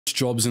most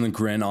jobs in the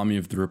Grand Army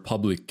of the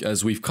Republic,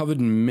 as we've covered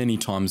many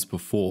times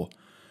before.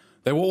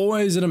 They were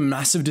always at a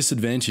massive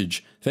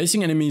disadvantage,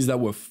 facing enemies that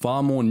were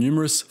far more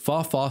numerous,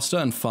 far faster,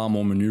 and far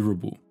more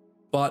maneuverable.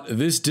 But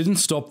this didn't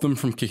stop them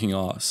from kicking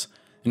ass.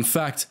 In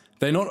fact,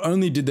 they not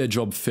only did their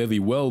job fairly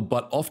well,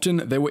 but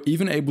often they were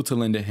even able to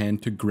lend a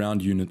hand to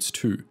ground units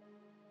too.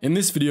 In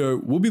this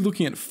video, we'll be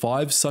looking at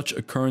 5 such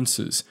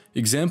occurrences,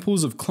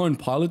 examples of clone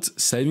pilots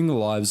saving the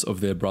lives of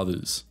their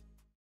brothers.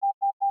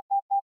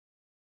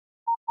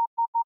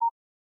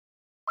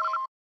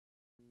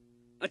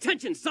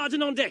 Attention,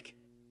 Sergeant on deck!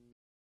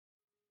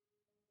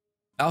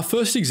 Our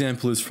first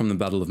example is from the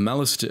Battle of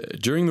Malastare,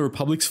 during the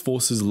Republic's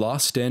forces'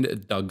 last stand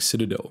at Dug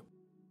Citadel.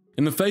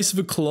 In the face of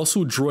a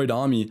colossal droid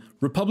army,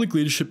 Republic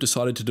leadership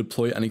decided to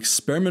deploy an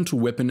experimental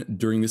weapon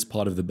during this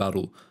part of the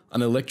battle,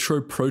 an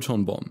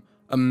electro-proton bomb,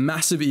 a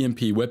massive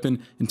EMP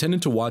weapon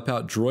intended to wipe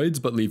out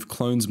droids but leave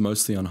clones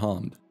mostly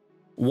unharmed.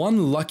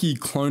 One lucky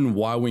clone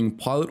Y-Wing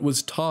pilot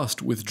was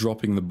tasked with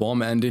dropping the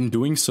bomb, and in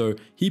doing so,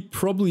 he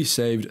probably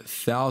saved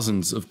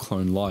thousands of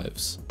clone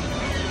lives.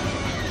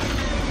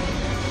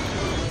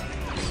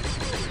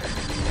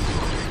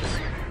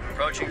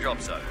 Approaching drop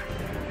zone.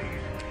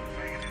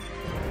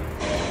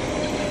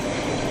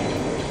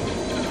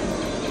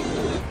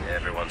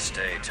 Everyone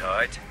stay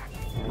tight.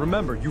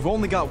 Remember, you've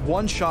only got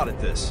one shot at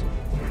this.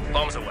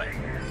 Bombs away.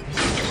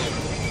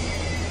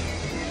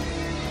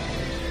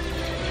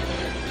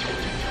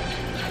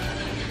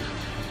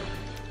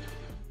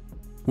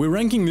 We're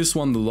ranking this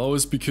one the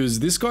lowest because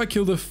this guy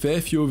killed a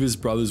fair few of his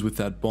brothers with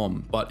that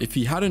bomb, but if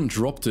he hadn't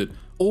dropped it,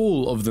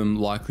 all of them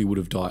likely would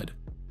have died.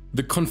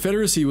 The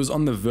Confederacy was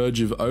on the verge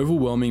of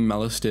overwhelming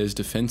Malastare's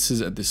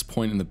defenses at this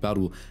point in the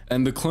battle,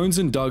 and the clones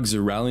and Dugs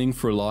rallying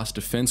for a last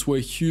defense were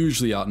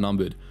hugely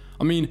outnumbered.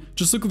 I mean,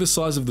 just look at the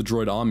size of the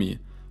droid army.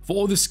 For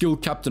all the skill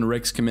Captain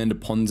Rex, Commander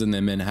Pons and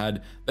their men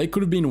had, they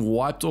could have been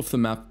wiped off the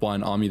map by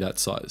an army that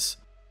size.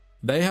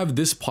 They have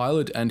this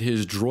pilot and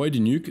his droid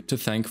nuke to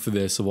thank for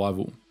their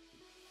survival.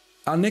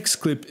 Our next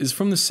clip is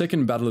from the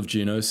Second Battle of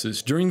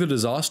Geonosis during the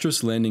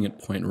disastrous landing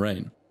at Point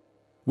Rain.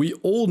 We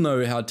all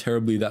know how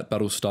terribly that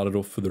battle started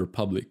off for the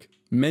Republic.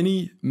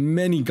 Many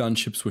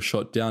gunships were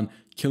shot down,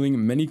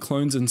 killing many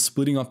clones and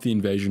splitting up the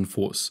invasion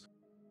force.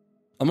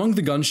 Among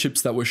the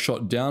gunships that were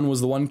shot down was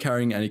the one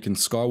carrying Anakin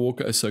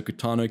Skywalker, Ahsoka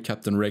Tano,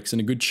 Captain Rex,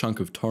 and a good chunk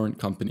of Torrent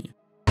Company.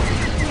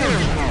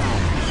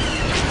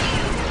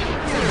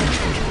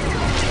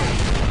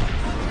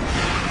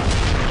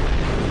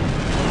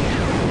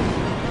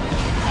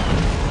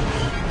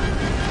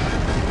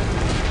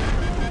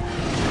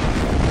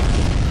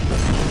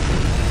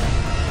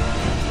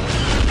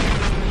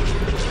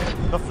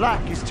 The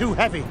flak is too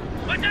heavy.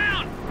 We're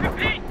down!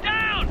 Repeat,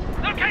 down!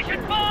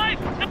 Location 5!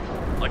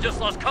 I just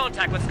lost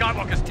contact with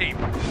Skywalker's team.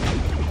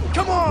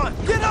 Come on,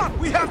 get up!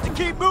 We have to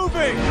keep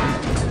moving!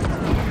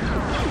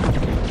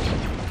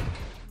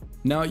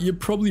 Now, you're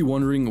probably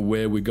wondering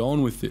where we're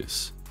going with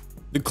this.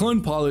 The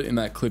clone pilot in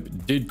that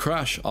clip did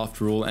crash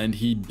after all, and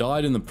he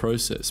died in the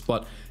process,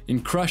 but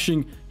in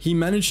crashing, he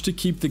managed to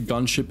keep the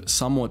gunship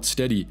somewhat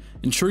steady,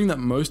 ensuring that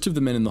most of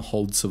the men in the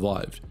hold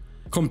survived.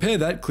 Compare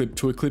that clip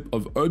to a clip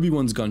of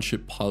Obi-Wan's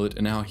gunship pilot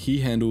and how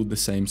he handled the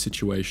same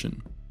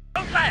situation.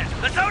 Don't land!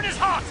 The zone is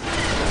hot!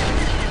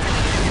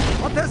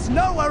 But there's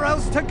nowhere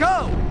else to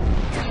go!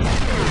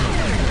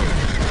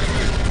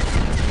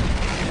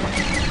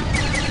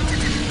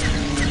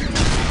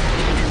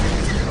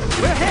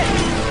 We're hit!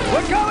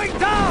 We're going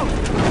down!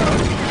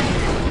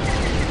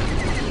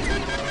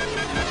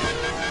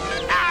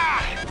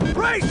 Ah!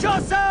 Brace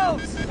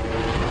yourselves!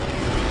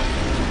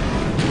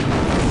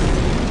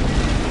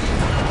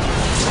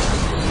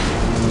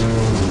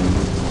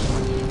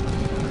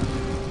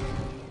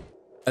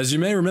 As you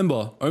may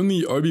remember,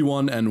 only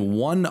Obi-Wan and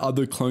one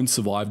other clone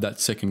survived that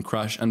second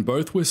crash, and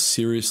both were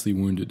seriously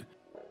wounded.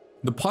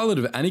 The pilot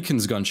of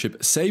Anakin's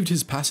gunship saved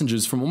his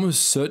passengers from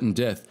almost certain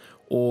death,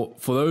 or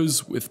for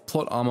those with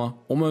plot armor,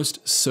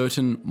 almost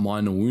certain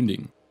minor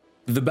wounding.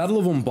 The Battle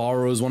of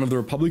Umbara was one of the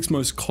Republic's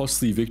most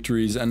costly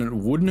victories, and it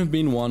wouldn't have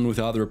been won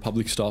without the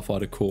Republic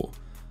Starfighter Corps.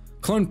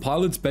 Clone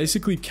pilots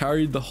basically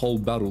carried the whole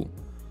battle.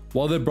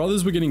 While their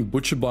brothers were getting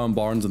butchered by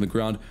Umbarans on the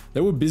ground,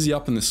 they were busy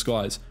up in the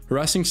skies,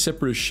 harassing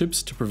separatist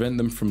ships to prevent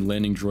them from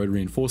landing droid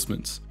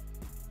reinforcements.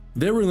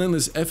 Their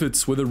relentless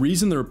efforts were the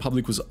reason the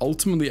Republic was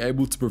ultimately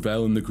able to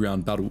prevail in the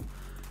ground battle.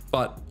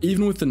 But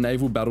even with the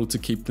naval battle to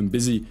keep them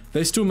busy,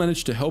 they still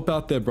managed to help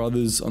out their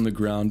brothers on the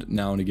ground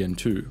now and again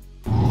too.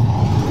 Good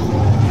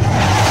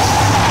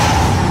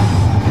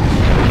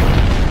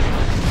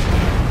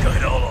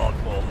old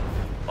Oddball.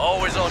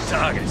 Always on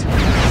target.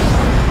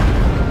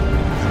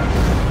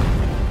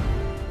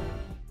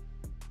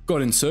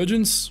 Got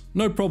insurgents?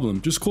 No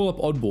problem, just call up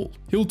Oddball.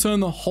 He'll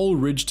turn the whole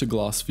ridge to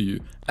glass for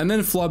you, and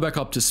then fly back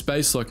up to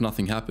space like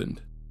nothing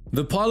happened.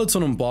 The pilots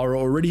on Umbara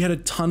already had a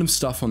ton of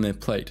stuff on their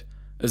plate.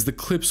 As the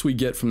clips we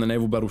get from the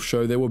naval battle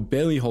show, they were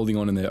barely holding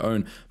on their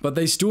own, but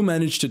they still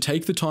managed to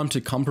take the time to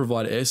come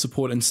provide air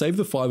support and save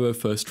the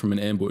 501st from an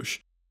ambush.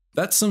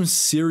 That's some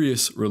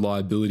serious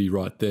reliability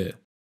right there.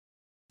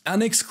 Our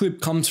next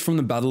clip comes from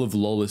the Battle of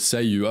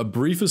Sooo, a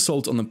brief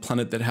assault on the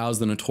planet that housed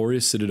the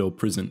notorious Citadel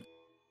prison.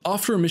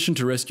 After a mission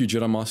to rescue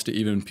Jedi Master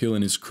Even Peel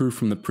and his crew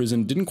from the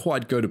prison didn't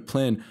quite go to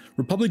plan,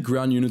 Republic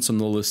ground units on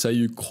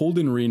Sooo called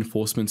in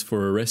reinforcements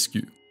for a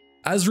rescue.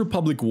 As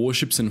Republic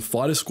warships and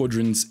fighter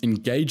squadrons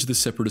engaged the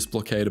Separatist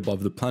blockade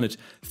above the planet,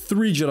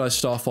 3 Jedi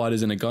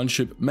starfighters and a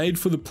gunship made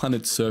for the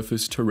planet's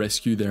surface to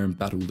rescue their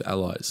embattled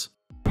allies.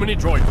 Too many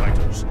droid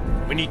fighters.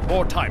 We need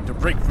more time to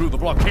break through the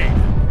blockade.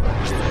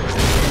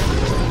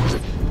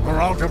 We're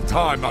out of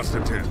time,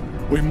 Master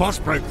Tin. We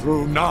must break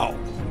through now.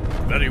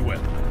 Very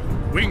well.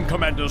 Wing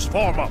commanders,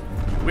 form up.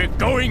 We're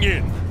going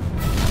in.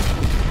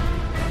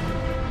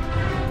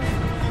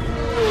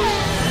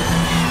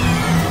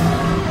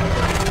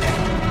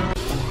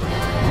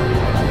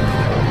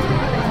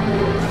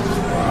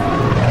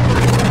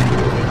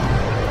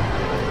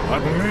 I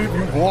believe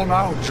you've worn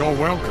out your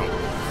welcome.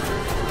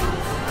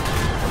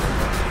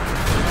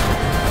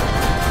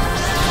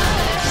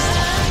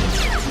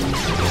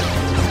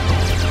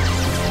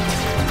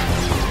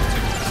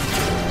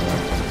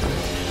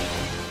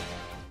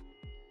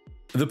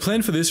 The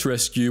plan for this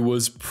rescue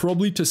was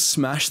probably to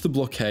smash the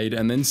blockade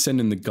and then send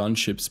in the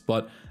gunships,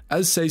 but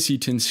as Saesee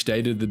Tin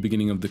stated at the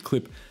beginning of the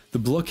clip, the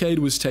blockade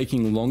was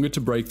taking longer to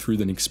break through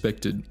than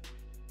expected.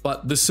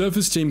 But the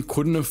surface team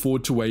couldn't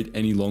afford to wait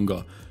any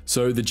longer,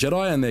 so the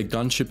Jedi and their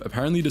gunship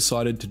apparently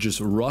decided to just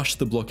rush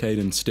the blockade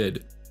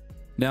instead.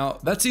 Now,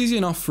 that's easy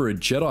enough for a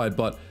Jedi,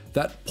 but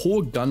that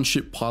poor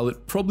gunship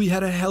pilot probably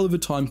had a hell of a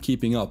time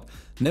keeping up,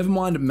 never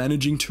mind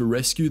managing to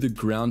rescue the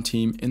ground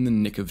team in the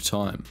nick of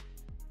time.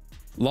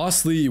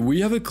 Lastly, we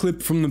have a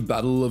clip from the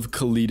Battle of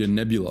Khalida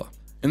Nebula.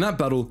 In that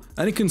battle,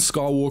 Anakin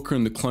Skywalker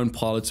and the clone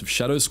pilots of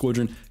Shadow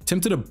Squadron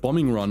attempted a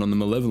bombing run on the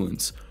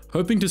Malevolence,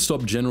 hoping to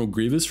stop General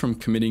Grievous from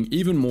committing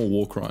even more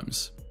war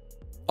crimes.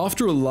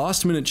 After a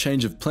last-minute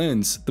change of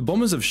plans, the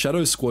bombers of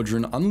Shadow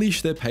Squadron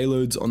unleashed their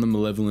payloads on the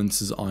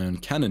Malevolence's ion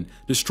cannon,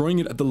 destroying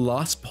it at the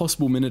last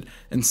possible minute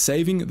and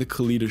saving the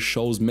Khalida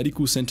Shoals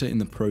Medical Center in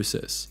the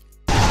process.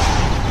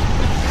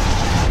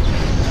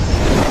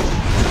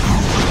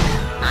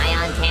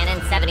 Ion cannon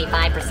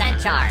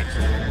 75% charged.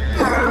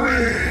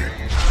 Hurry!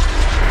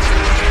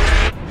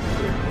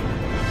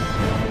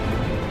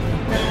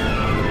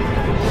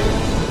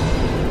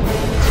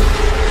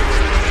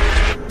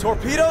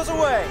 Torpedoes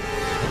away!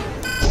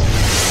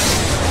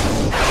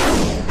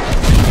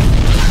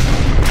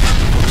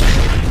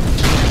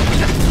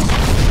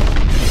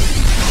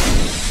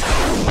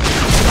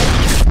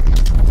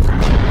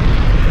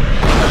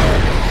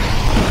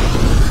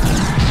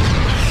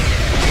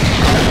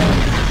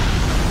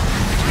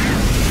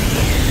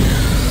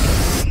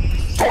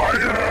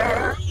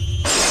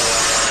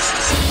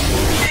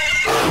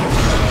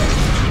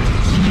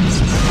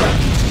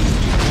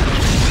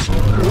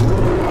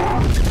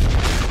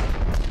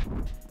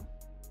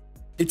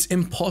 It's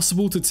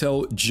impossible to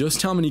tell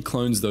just how many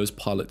clones those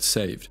pilots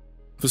saved.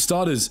 For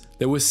starters,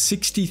 there were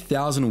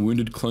 60,000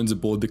 wounded clones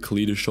aboard the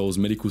Khalida Shoals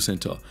Medical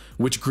Center,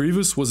 which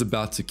Grievous was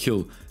about to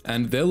kill,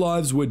 and their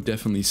lives were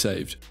definitely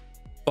saved.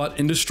 But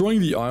in destroying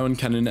the ion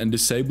cannon and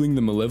disabling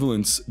the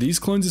Malevolence, these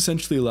clones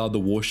essentially allowed the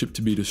warship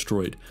to be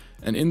destroyed,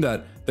 and in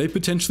that, they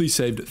potentially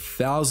saved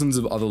thousands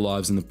of other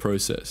lives in the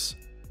process.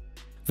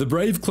 The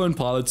brave clone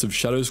pilots of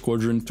Shadow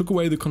Squadron took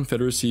away the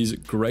Confederacy's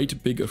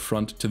great big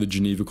affront to the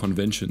Geneva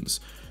Conventions,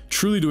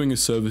 truly doing a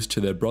service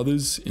to their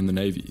brothers in the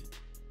Navy.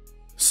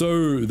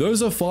 So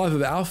those are 5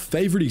 of our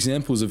favourite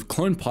examples of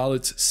clone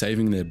pilots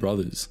saving their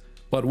brothers.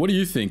 But what do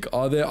you think?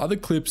 Are there other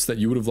clips that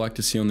you would have liked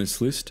to see on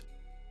this list?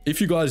 If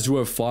you guys do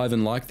have 5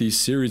 and like these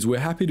series, we're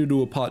happy to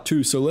do a part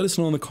 2, so let us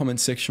know in the comment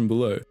section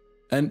below.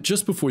 And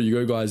just before you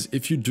go guys,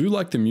 if you do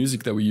like the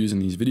music that we use in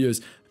these videos,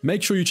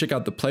 make sure you check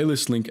out the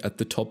playlist link at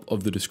the top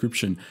of the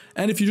description.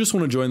 And if you just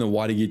want to join the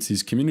Wider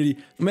Geetsly's community,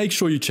 make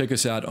sure you check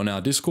us out on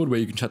our Discord where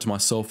you can chat to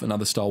myself and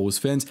other Star Wars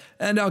fans,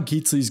 and our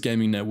Geetsly's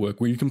gaming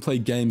network where you can play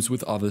games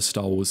with other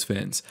Star Wars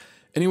fans.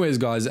 Anyways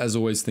guys, as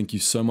always, thank you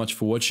so much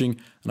for watching,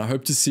 and I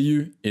hope to see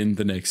you in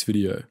the next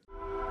video.